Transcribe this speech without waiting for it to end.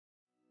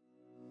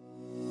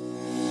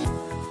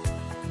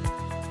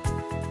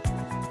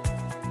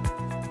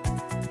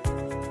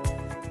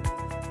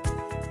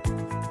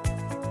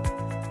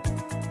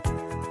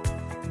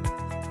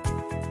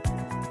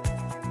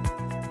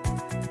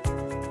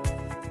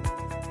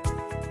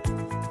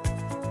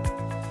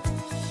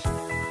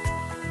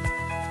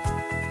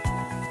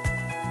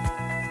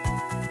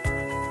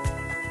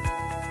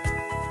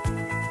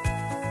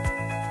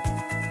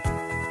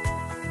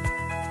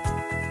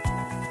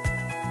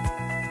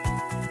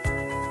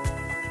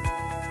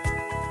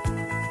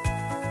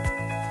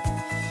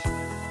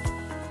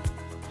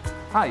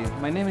Hi,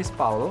 my name is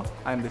Paolo.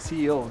 I'm the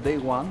CEO of Day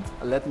One.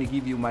 Let me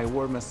give you my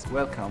warmest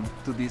welcome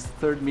to this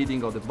third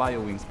meeting of the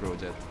BioWings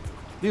project.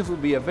 This will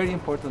be a very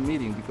important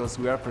meeting because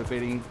we are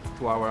preparing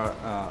to our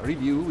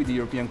review with the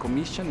European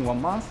Commission in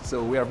 1 month,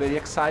 so we are very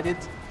excited.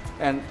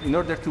 And in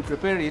order to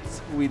prepare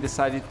it, we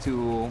decided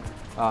to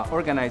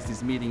organize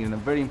this meeting in a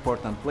very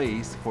important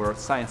place for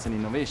science and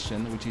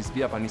innovation, which is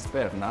Via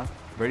Panisperna,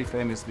 very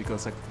famous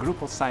because a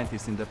group of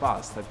scientists in the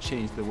past have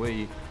changed the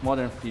way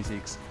modern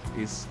physics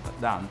is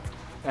done.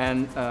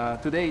 And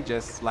today,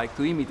 just like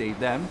to imitate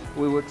them,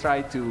 we will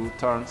try to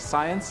turn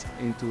science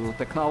into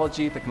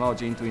technology,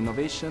 technology into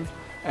innovation,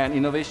 and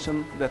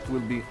innovation that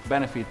will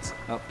benefit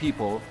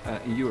people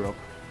in Europe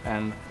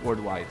and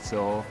worldwide.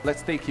 So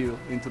let's take you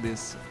into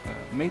this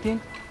meeting,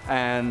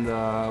 and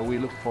we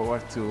look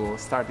forward to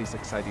start this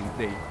exciting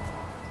day.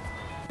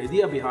 The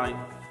idea behind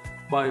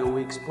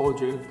BioWings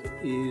project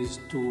is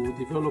to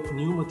develop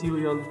new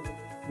material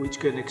which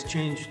can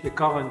exchange the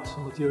current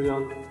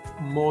material,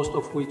 most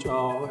of which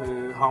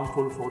are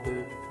harmful for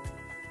the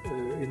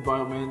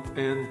environment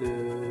and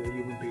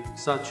human beings,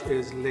 such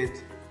as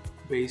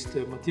lead-based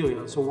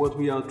material. So what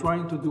we are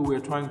trying to do, we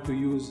are trying to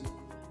use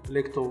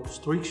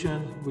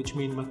electrostriction, which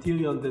means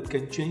material that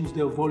can change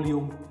their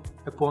volume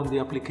upon the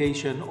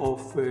application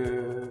of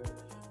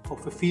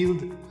a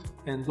field,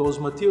 and those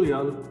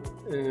material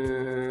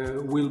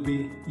will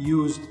be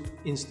used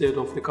instead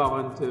of the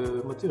current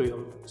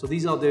material. So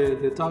these are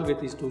the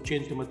target is to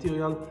change the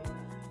material,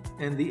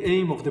 and the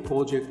aim of the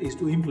project is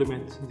to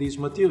implement this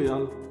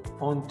material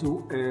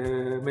onto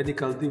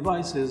medical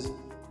devices,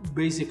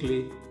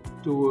 basically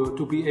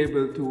to be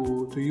able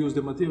to use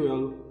the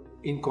material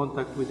in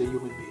contact with a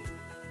human being.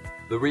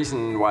 The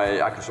reason why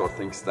Acrosort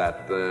thinks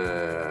that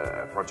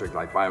a project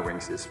like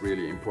BioWings is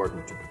really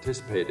important to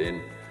participate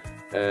in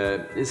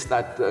is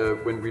that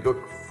when we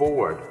look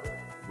forward,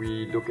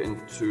 we look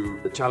into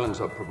the challenge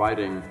of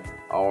providing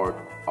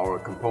our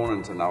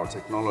components and our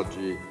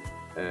technology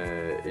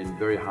in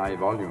very high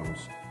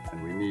volumes,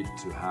 and we need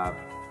to have,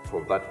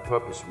 for that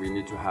purpose, we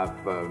need to have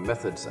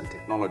methods and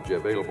technology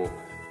available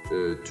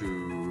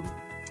to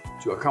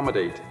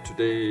accommodate.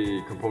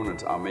 Today,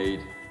 components are made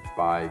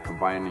by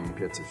combining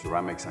pieces of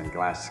ceramics and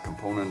glass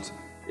components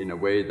in a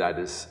way that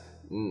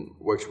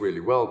works really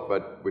well,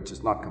 but which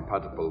is not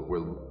compatible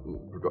with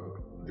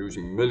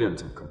producing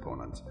millions of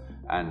components.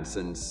 And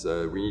since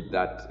we need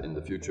that in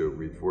the future,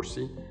 we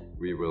foresee,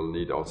 we will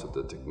need also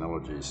the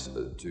technologies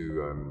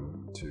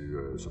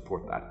to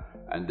support that.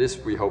 And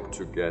this we hope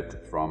to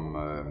get from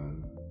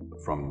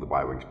the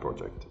BioWings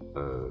project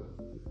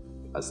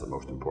as the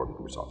most important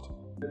result.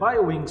 The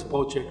BioWings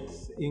project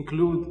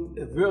include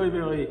a very,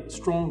 very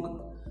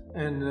strong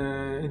and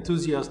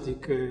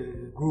enthusiastic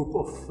group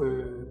of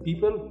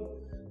people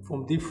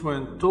from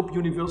different top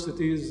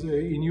universities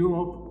in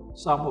Europe,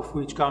 some of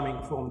which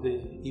coming from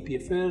the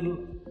EPFL,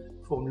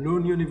 from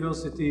Lund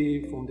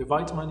University, from the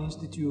Weizmann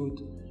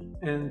Institute,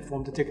 and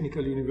from the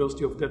Technical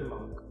University of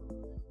Denmark.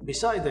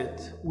 Besides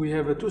that, we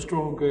have two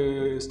strong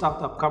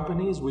startup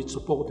companies which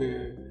support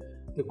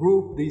the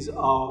group. These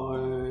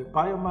are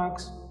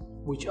BioMax,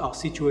 which are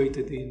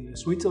situated in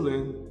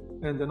Switzerland,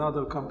 and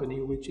another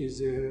company which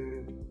is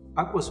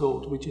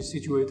Acrosort, which is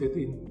situated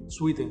in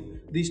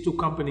Sweden. These two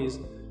companies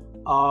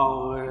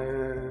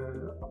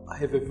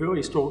have a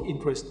very strong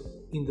interest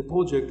in the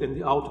project and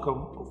the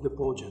outcome of the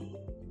project.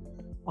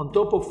 On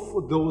top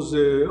of those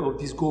of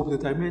this group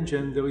that I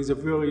mentioned, there is a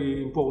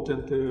very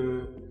important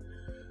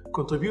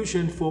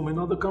contribution from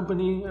another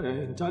company, an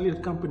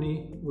Italian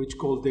company, which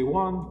called Day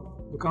One.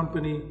 The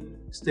company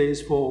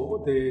stays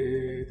for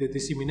the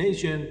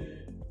dissemination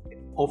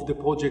of the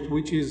project,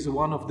 which is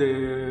one of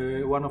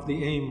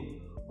the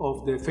aim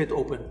of the FET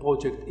Open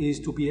project, is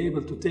to be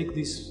able to take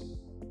these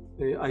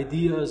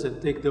ideas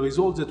and take the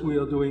results that we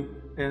are doing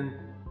and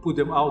put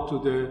them out to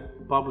the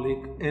public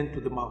and to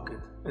the market.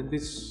 And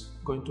this is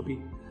going to be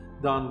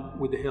done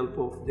with the help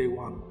of Day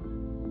One.